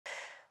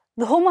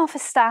The Home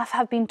Office staff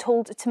have been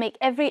told to make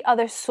every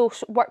other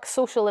work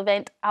social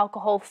event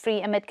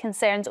alcohol-free amid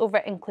concerns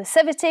over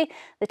inclusivity,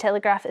 the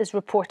Telegraph is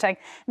reporting.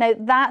 Now,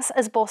 that's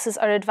as bosses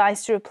are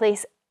advised to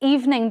replace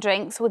evening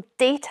drinks with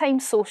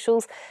daytime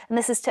socials, and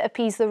this is to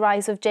appease the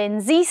rise of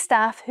Gen Z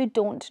staff who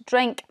don't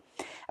drink.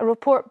 A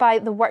report by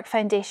the Work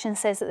Foundation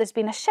says that there's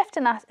been a shift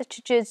in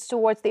attitudes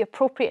towards the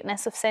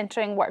appropriateness of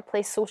centring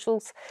workplace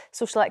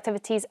social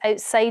activities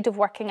outside of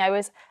working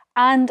hours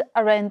and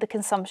around the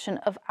consumption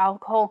of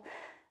alcohol.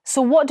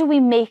 So what do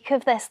we make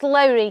of this?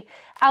 Lowri,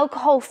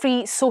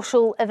 alcohol-free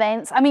social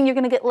events, I mean, you're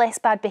going to get less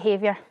bad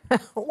behaviour.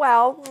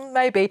 Well,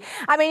 maybe.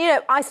 I mean, you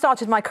know, I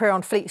started my career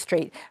on Fleet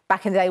Street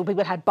back in the day when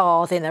people had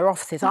bars in their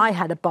offices. I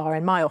had a bar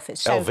in my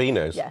office. So,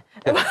 Alvino's. Yeah.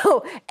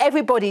 Well,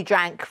 everybody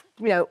drank,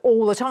 you know,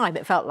 all the time,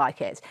 it felt like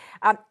it.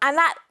 And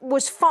that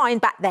was fine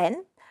back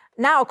then.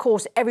 Now, of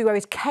course, everywhere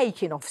is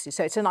cake in offices,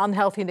 so it's an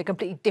unhealthy in a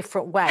completely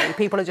different way.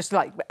 People are just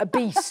like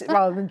obese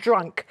rather than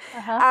drunk.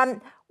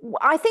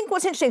 I think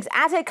what's interesting is,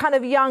 as a kind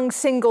of young,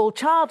 single,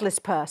 childless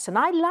person,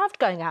 I loved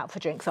going out for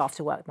drinks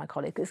after work with my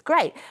colleagues. It's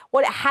great.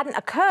 What it hadn't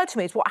occurred to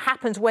me is what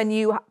happens when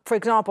you, for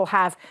example,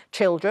 have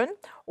children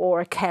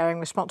or caring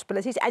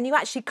responsibilities, and you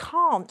actually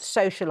can't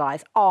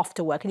socialise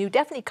after work, and you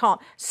definitely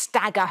can't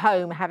stagger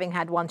home having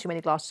had one too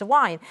many glasses of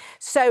wine.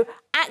 So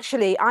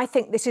actually, I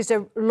think this is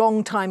a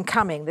long time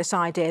coming, this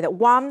idea that,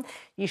 one,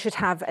 you should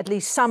have at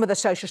least some of the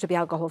socials to be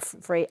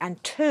alcohol-free,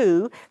 and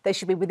two, they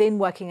should be within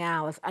working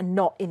hours and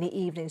not in the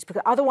evenings,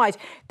 because otherwise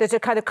there's a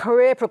kind of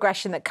career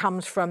progression that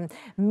comes from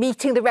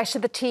meeting the rest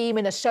of the team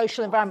in a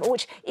social environment,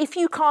 which, if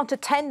you can't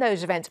attend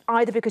those events,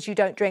 either because you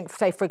don't drink,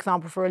 say, for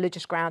example, for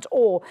religious grounds,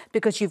 or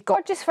because you've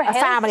got for a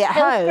family at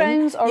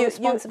home,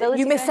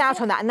 you miss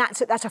out on that, and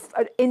that's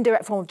an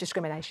indirect form of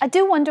discrimination. I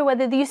do wonder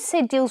whether you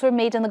said deals were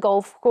made on the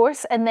golf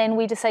course, and then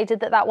we decided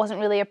that that wasn't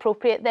really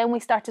appropriate. Then we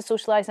started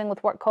socialising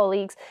with work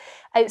colleagues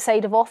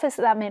outside of office.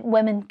 That meant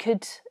women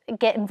could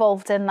get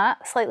involved in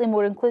that, slightly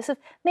more inclusive.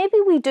 Maybe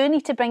we do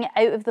need to bring it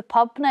out of the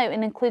pub now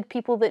and include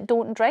people that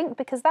don't drink,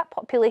 because that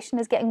population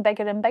is getting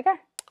bigger and bigger.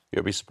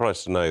 You'll be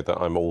surprised to know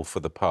that I'm all for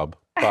the pub.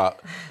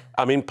 But,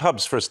 I mean,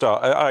 pubs, for a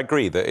start, I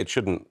agree that it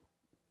shouldn't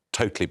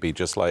totally be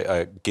just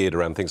like geared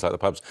around things like the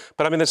pubs.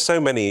 But, I mean, there's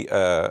so many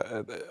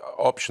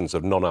options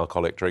of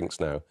non-alcoholic drinks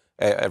now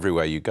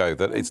everywhere you go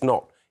that it's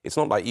not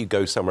like you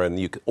go somewhere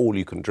and all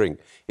you can drink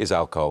is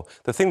alcohol.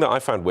 The thing that I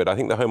found weird, I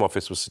think the Home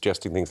Office was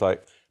suggesting things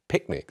like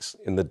picnics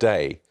in the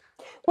day.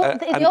 Well,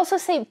 they also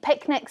say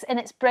picnics and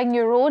it's bring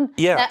your own.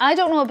 Yeah. Now, I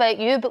don't know about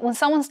you, but when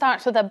someone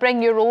starts with a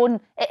bring your own,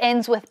 it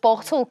ends with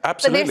bottle.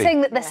 Absolutely. But they're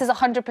saying that this is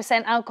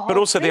 100% alcohol. But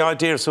also the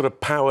idea of sort of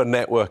power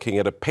networking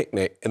at a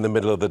picnic in the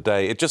middle of the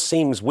day, it just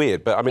seems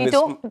weird. But I mean,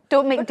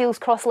 don't make deals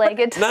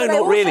cross-legged. No,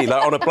 not really.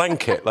 Like on a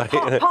blanket. Like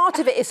part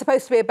of it is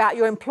supposed to be about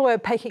your employer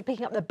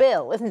picking up the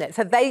bill, isn't it?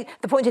 So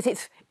the point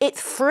is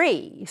it's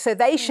free, so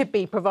they should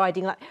be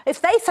providing. Like,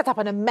 if they set up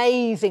an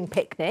amazing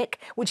picnic,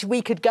 which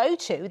we could go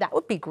to, that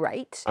would be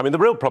great. I mean, the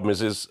real problem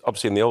is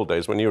obviously in the old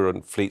days when you were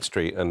on Fleet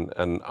Street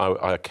and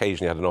I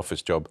occasionally had an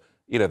office job,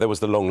 you know, there was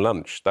the long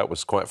lunch. That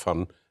was quite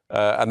fun.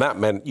 And that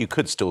meant you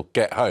could still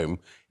get home,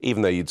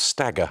 even though you'd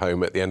stagger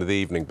home at the end of the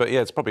evening. But,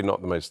 yeah, it's probably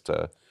not the most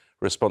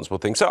responsible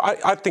thing. So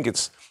I think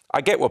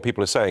I get what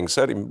people are saying.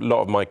 Certainly a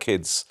lot of my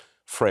kids'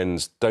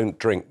 friends don't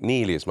drink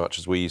nearly as much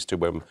as we used to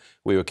when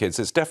we were kids.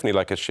 It's definitely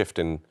like a shift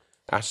in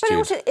attitude. But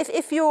also,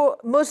 if you're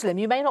Muslim,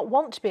 you may not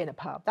want to be in a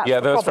pub. That's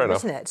the problem, fair enough,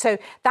 isn't it? So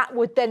that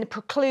would then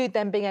preclude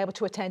them being able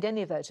to attend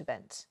any of those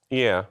events.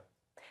 Yeah.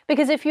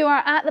 Because if you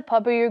are at the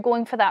pub or you're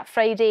going for that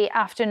Friday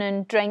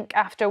afternoon drink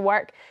after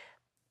work,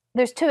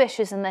 there's two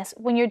issues in this.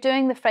 When you're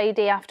doing the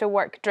Friday after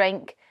work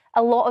drink,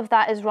 a lot of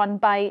that is run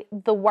by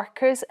the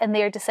workers and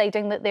they're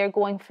deciding that they're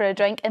going for a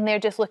drink and they're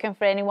just looking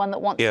for anyone that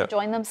wants to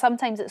join them.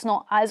 Sometimes it's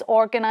not as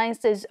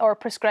organised or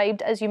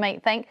prescribed as you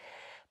might think.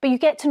 But you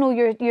get to know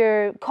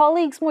your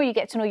colleagues more, you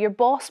get to know your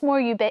boss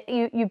more, you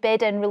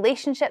bed in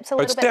relationships a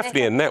little bit. It's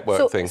definitely a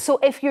network thing. So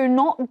if you're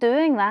not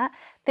doing that,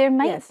 there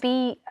might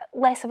be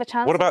less of a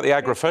chance. What about the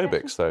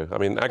agrophobics, though? I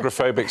mean,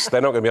 agrophobics,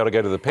 they're not going to be able to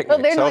go to the picnics,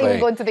 well, they're not even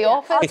going to the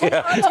office.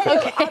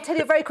 I'll tell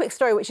you a very quick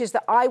story, which is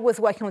that I was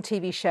working on a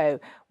TV show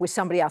with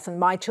somebody else, and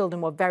my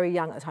children were very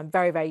young at the time,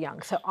 very, very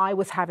young. So I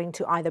was having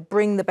to either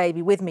bring the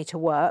baby with me to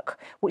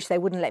work, which they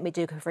wouldn't let me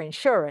do for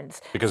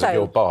insurance. Because of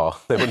your bar.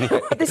 They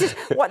wouldn't this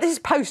is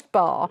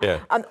post-bar.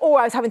 Yeah. Or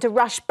I was having to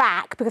rush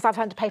back because I was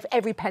having to pay for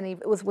every penny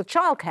with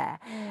childcare.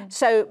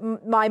 So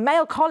my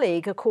male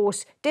colleague, of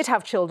course, did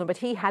have children, but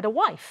he had a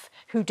wife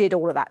who did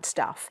all of that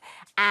stuff.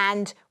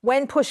 And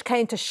when push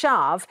came to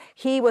shove,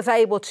 he was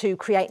able to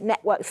create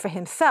networks for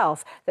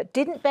himself that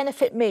didn't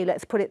benefit me,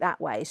 let's put it that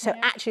way. So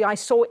actually I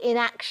saw in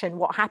action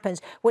what happens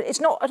when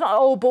it's not an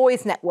old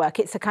boys network,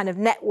 it's a kind of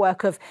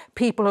network of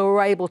people who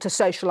are able to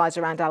socialise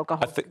around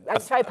alcohol. I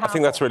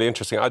think that's really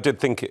interesting. I did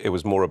think it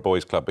was more a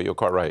boys' club, but you're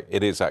quite right.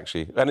 It is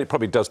actually, and it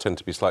probably does tend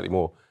to be slightly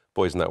more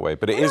boys in that way.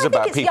 But it Well, is I think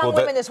about it's people young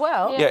that... women as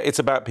well. Yeah, it's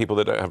about people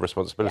that don't have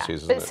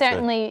responsibilities, isn't But it?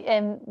 certainly,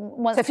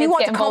 once So if you kids want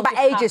get to involved,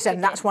 combat you have ageism,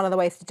 to that's one of the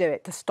ways to do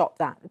it, to stop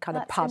that kind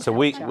of pub. So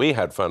we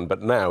had fun,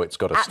 but now it's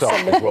got to stop, is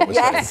Absolutely. what we're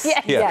Yes.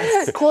 saying.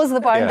 Yes. Close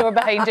the barn door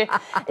behind you.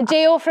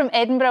 Jo from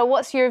Edinburgh,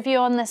 what's your view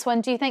on this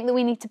one? Do you think that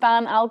we need to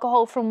ban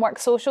alcohol from work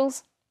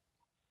socials?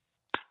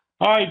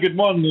 Hi, good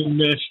morning,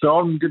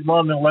 Storm. Good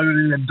morning,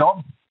 Lowri and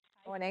Dom.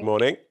 Morning.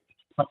 Morning.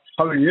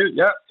 How are you?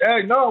 Yeah.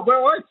 No,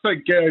 well, I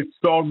think,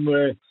 Storm,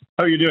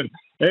 how are you doing?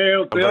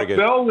 very good.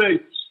 All the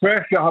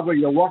pressure how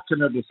you're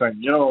working and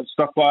everything, you know,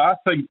 stuff like that.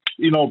 I think,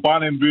 you know,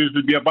 banning booze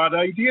would be a bad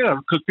idea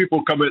because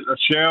people come out their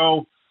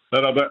shell,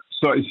 they're a bit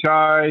sort of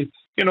shy,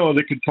 you know,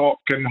 they can talk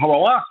and have a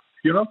laugh.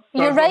 You know?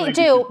 You're right,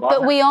 Jo,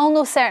 but we all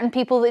know certain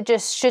people that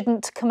just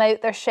shouldn't come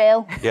out their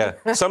shell. Yeah,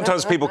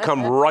 sometimes people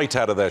come right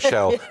out of their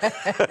shell.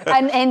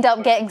 And end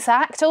up getting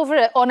sacked over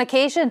it on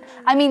occasion.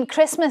 I mean,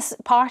 Christmas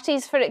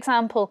parties, for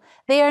example,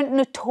 they are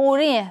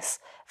notorious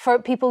for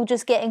people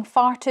just getting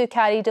far too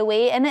carried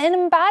away and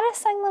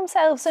embarrassing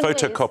themselves in ways.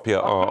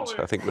 Photocopier art,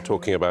 I think we're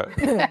talking about.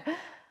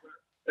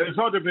 It's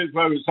all about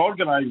how it's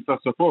organised, I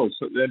suppose,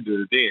 at the end of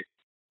the day,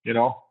 you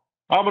know?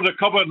 I'm a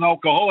recovering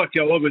alcoholic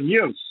 11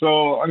 years,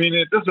 so, I mean,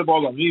 it doesn't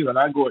bother me when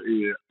I go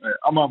to...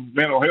 I'm a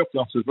mental health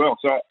nurse as well,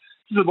 so it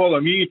doesn't bother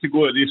me to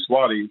go to these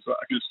soirees.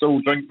 I can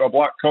still drink my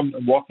black currant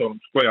and water. I'm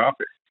quite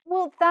happy.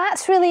 Well,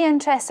 that's really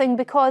interesting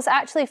because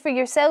actually for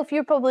yourself,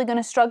 you're probably going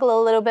to struggle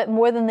a little bit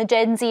more than the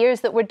Gen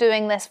Zers that we're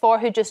doing this for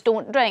who just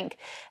don't drink.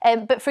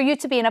 But for you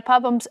to be in a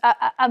pub,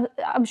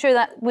 I'm sure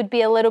that would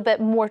be a little bit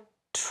more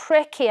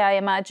tricky, I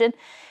imagine.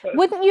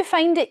 Wouldn't you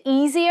find it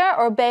easier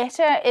or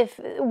better if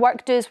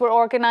work do's were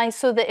organised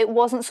so that it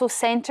wasn't so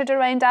centred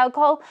around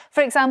alcohol?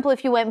 For example,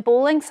 if you went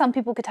bowling, some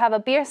people could have a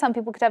beer, some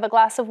people could have a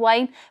glass of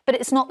wine, but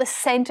it's not the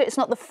centre, it's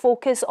not the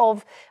focus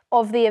of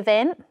the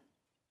event.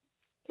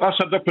 That's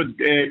a different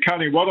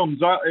can of worms,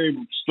 that,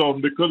 Storm,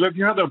 because if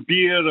you had a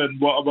beer and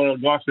whatever, a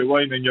glass of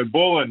wine and you're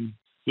bowling,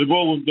 the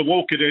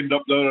ball could end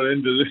up there at the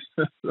end of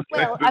this.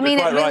 Well, I mean,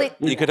 it really... Right.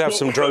 You could have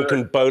some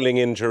drunken bowling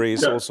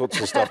injuries, all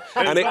sorts of stuff.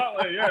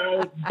 Exactly,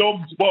 yeah.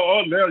 Dom's spot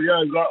on there,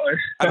 yeah, exactly.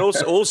 And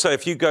also,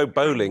 if you go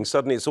bowling,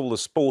 suddenly it's all the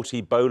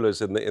sporty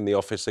bowlers in the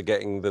office are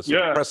getting the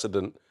sort of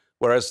precedent.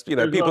 Whereas, you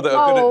know, people that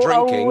are good at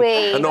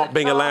drinking are not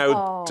being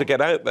allowed to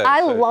get out there.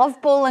 I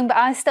love bowling, but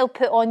I still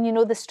put on, you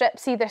know, the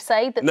strips either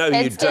side. That No, the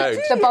you kids get,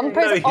 don't. The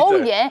bumpers. No, you oh,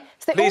 don't. yeah.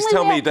 It's the Please only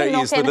tell way me I you don't can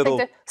use knock the anything little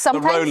down.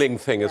 the rolling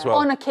thing as well.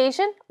 On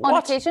occasion,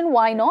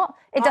 why not?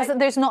 It doesn't.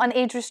 There's not an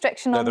age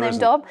restriction on them, isn't.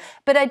 Dom.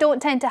 But I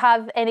don't tend to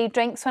have any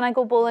drinks when I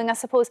go bowling, I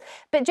suppose.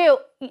 But Jo,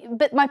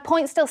 but my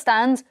point still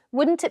stands.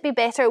 Wouldn't it be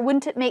better?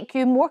 Wouldn't it make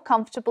you more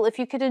comfortable if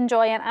you could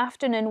enjoy an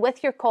afternoon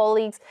with your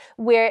colleagues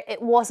where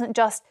it wasn't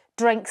just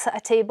drinks at a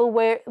table,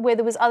 where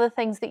there was other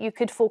things that you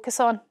could focus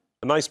on?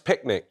 A nice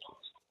picnic.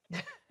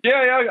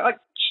 Yeah,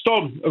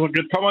 Storm, if I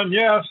could come in,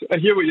 yes, I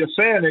hear what you're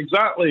saying,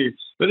 exactly.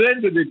 But at the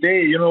end of the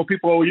day, you know,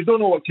 people, you don't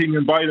know what team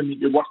environment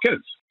your work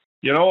is,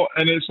 you know,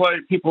 and it's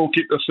like people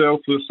keep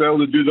themselves to themselves,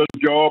 they do their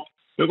job,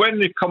 but when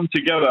they come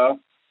together,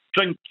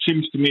 drink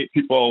seems to make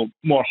people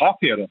more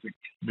happier, I think,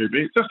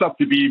 maybe. It just have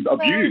to be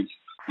abused,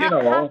 you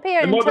know.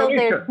 Happier until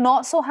they're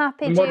not so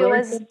happy, Jo,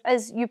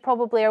 as you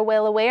probably are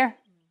well aware.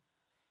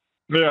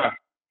 Yeah.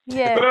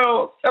 Yeah.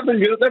 Well,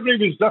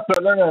 everybody's different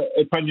in an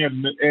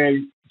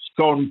opinion,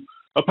 Storm.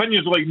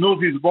 Opinions like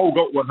noses have all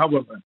got one,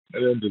 haven't they?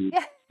 At the end of the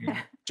day.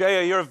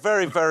 Jaya, you're a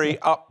very, very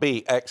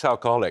upbeat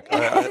ex-alcoholic.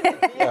 Thank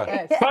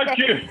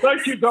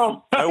you,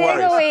 Dom. No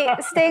worries.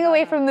 Staying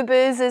away from the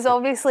booze is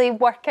obviously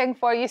working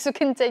for you, so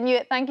continue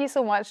it. Thank you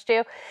so much,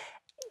 Jo.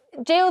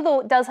 Jo,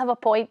 though, does have a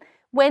point.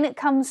 When it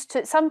comes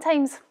to,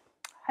 sometimes,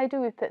 how do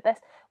we put this?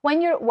 When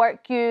you're at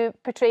work, you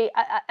portray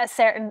a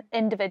certain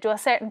individual, a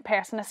certain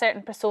person, a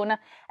certain persona,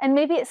 and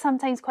maybe it's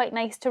sometimes quite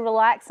nice to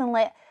relax and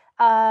let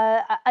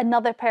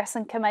another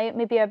person come out,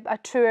 maybe a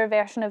truer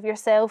version of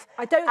yourself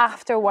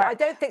after work. I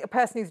don't think a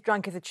person who's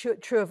drunk is a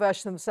truer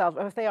version of themselves,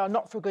 or if they are,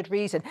 not for a good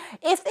reason.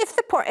 If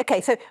the point,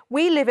 okay, so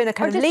we live in a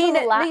kind of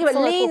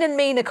lean and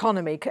mean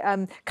economy.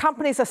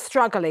 Companies are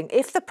struggling.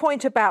 If the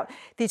point about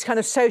these kind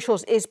of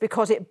socials is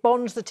because it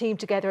bonds the team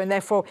together and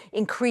therefore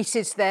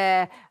increases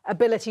their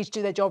ability to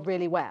do their job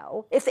really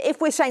well, if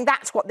we're saying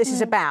that's what this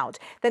is about,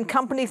 then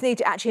companies need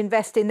to actually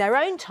invest in their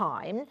own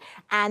time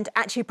and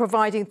actually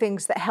providing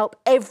things that help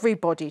everybody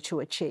to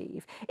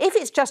achieve. If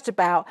it's just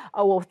about,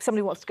 oh, well,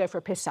 somebody wants to go for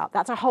a piss up,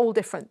 that's a whole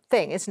different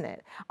thing, isn't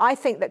it? I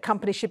think that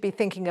companies should be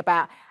thinking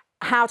about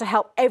how to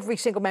help every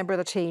single member of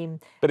the team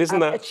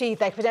achieve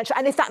their potential.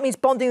 And if that means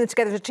bonding them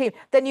together as a team,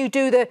 then you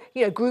do the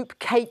group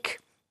cake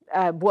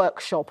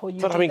workshop, or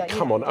you. But I mean,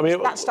 come on. I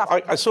mean,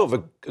 I sort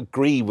of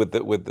agree with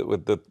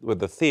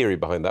the theory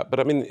behind that. But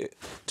I mean,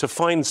 to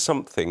find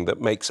something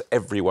that makes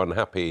everyone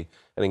happy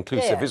and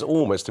inclusive is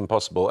almost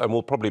impossible, and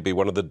will probably be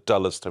one of the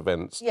dullest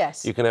events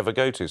you can ever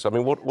go to. So I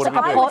mean, what are we doing?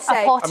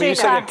 I mean, you're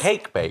saying a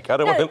cake bake. I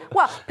don't want to...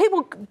 Well,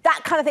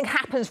 that kind of thing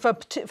happens for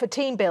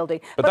team building.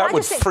 But that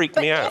would freak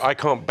me out. I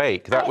can't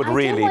bake. That would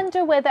really...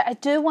 I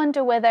do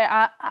wonder whether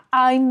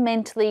I'm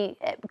mentally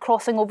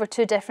crossing over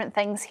two different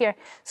things here.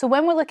 So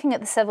when we're looking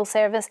at the civil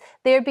service,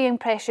 they're being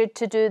pressured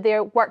to do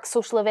their work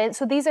social events.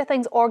 So these are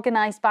things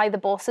organised by the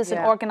bosses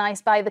and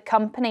organised by the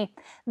company.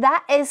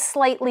 That is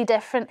slightly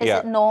different, is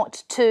it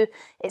not, to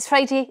it's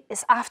Friday,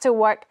 it's after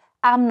work,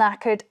 I'm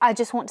knackered, I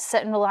just want to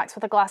sit and relax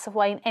with a glass of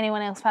wine.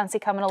 Anyone else fancy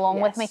coming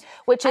along with me?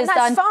 Which is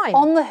done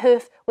on the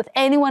hoof with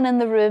anyone in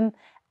the room.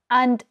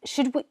 And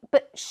should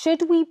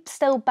we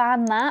still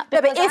ban that?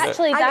 Because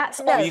actually that's...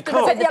 you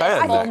can't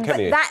ban that, can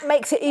you? That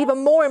makes it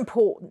even more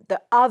important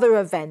that other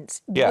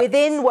events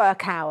within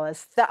work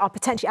hours that are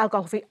potentially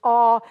alcohol-free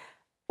are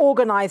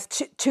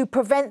organised to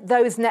prevent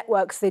those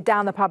networks, the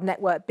down the pub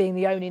network, being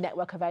the only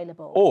network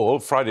available. Or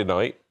Friday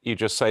night, you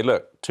just say,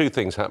 look, two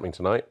things happening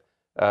tonight.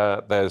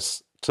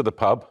 There's to the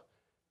pub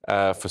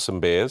for some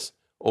beers,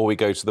 or we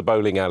go to the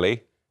bowling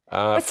alley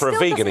for a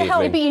vegan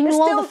evening. But you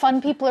know all the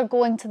fun people are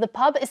going to the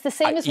pub. It's the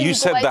same as when you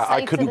said that.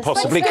 I couldn't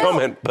possibly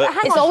comment. But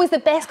it's always the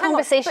best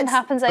conversation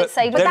happens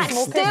outside.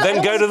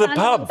 Then go to the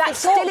pub. That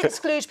still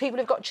excludes people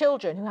who've got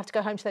children who have to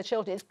go home to their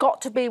children. It's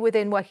got to be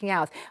within working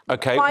hours.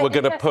 OK, we're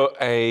going to put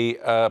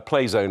a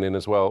play zone in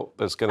as well.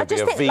 There's going to be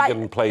a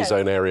vegan play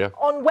zone area.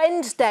 On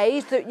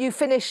Wednesdays that you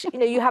finish,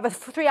 you have a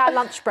 3-hour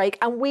lunch break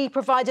and we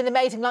provide an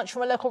amazing lunch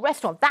from a local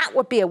restaurant. That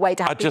would be a way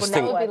to have people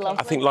networking.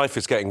 I think life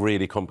is getting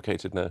really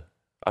complicated now.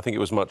 I think it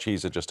was much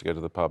easier just to go to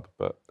the pub,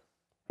 but...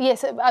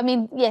 Yes, I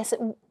mean, yes, it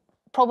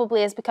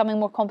probably is becoming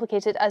more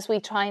complicated as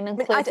we try and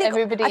include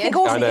everybody in. I think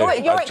also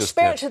your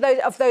experience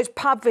of those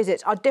pub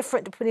visits are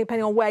different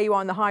depending on where you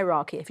are in the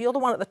hierarchy. If you're the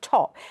one at the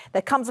top,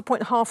 there comes a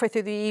point halfway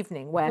through the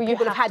evening where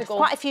people have had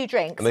quite a few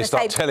drinks. And they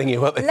start telling you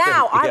what they think.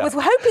 Now, I was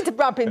hoping to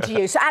bump into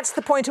you, so that's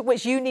the point at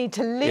which you need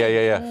to leave.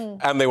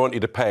 And they want you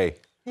to pay.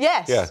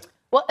 Yes. Yeah.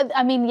 Well,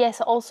 I mean, yes,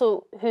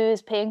 also who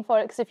is paying for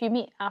it? Because if you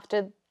meet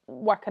after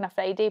work on a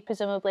Friday,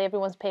 presumably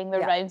everyone's paying their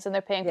rounds and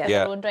they're paying for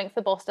their own drinks.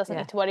 The boss doesn't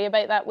need to worry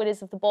about that.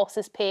 Whereas if the boss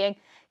is paying,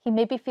 she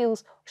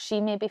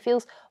maybe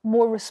feels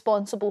more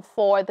responsible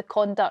for the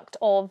conduct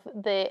of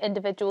the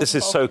individual. This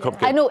is so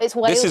complicated. I know, it's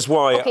wild. This is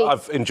why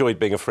I've enjoyed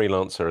being a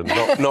freelancer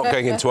and not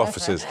going into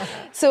offices.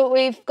 So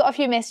we've got a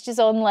few messages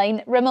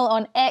online. Rimmel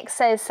on X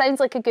says, sounds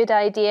like a good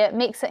idea,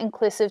 makes it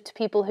inclusive to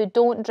people who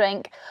don't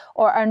drink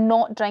or are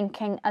not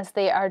drinking as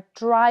they are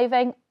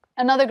driving.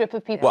 Another group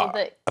of people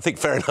that... I think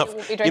fair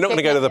enough. You're not going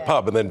to go to the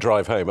pub and then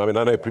drive home. I mean,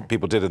 I know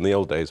people did in the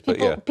old days,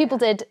 but People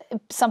did.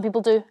 Some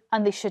people do,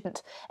 and they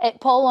shouldn't.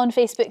 Paul on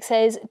Facebook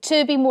says,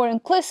 to be more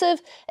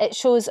inclusive, it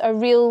shows a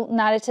real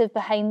narrative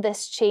behind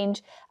this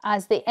change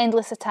as the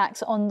endless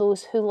attacks on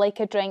those who like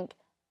a drink,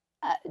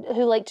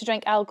 who like to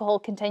drink alcohol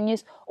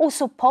continues.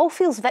 Also, Paul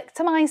feels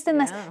victimised in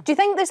this. Do you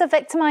think there's a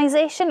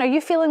victimisation? Are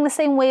you feeling the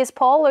same way as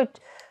Paul, or...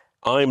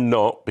 I'm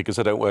not, because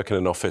I don't work in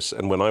an office,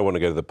 and when I want to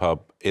go to the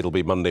pub, it'll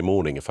be Monday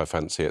morning if I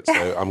fancy it,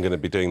 so I'm going to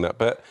be doing that.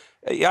 But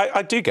yeah,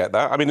 I do get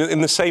that. I mean,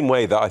 in the same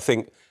way that I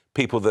think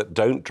people that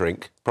don't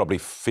drink probably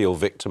feel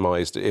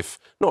victimised, if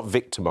not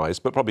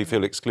victimised, but probably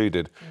feel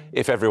excluded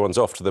if everyone's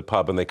off to the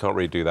pub and they can't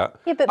really do that.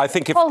 Yeah, but I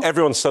think if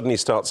everyone suddenly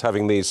starts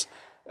having these,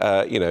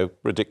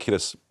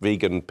 ridiculous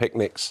vegan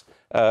picnics,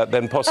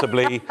 then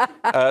possibly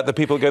the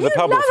people who go to the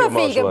pub will feel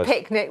marginalised. You'd love a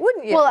vegan picnic,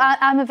 wouldn't you? Well,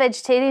 I'm a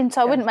vegetarian,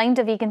 so I wouldn't mind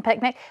a vegan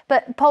picnic.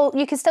 But, Paul,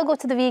 you could still go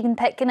to the vegan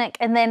picnic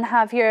and then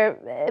have your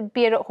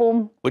beer at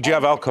home. Would you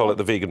have alcohol at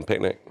the vegan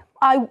picnic?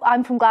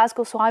 I'm from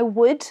Glasgow, so I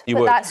would. You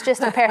would. That's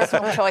just a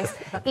personal choice.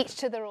 Each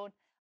to their own.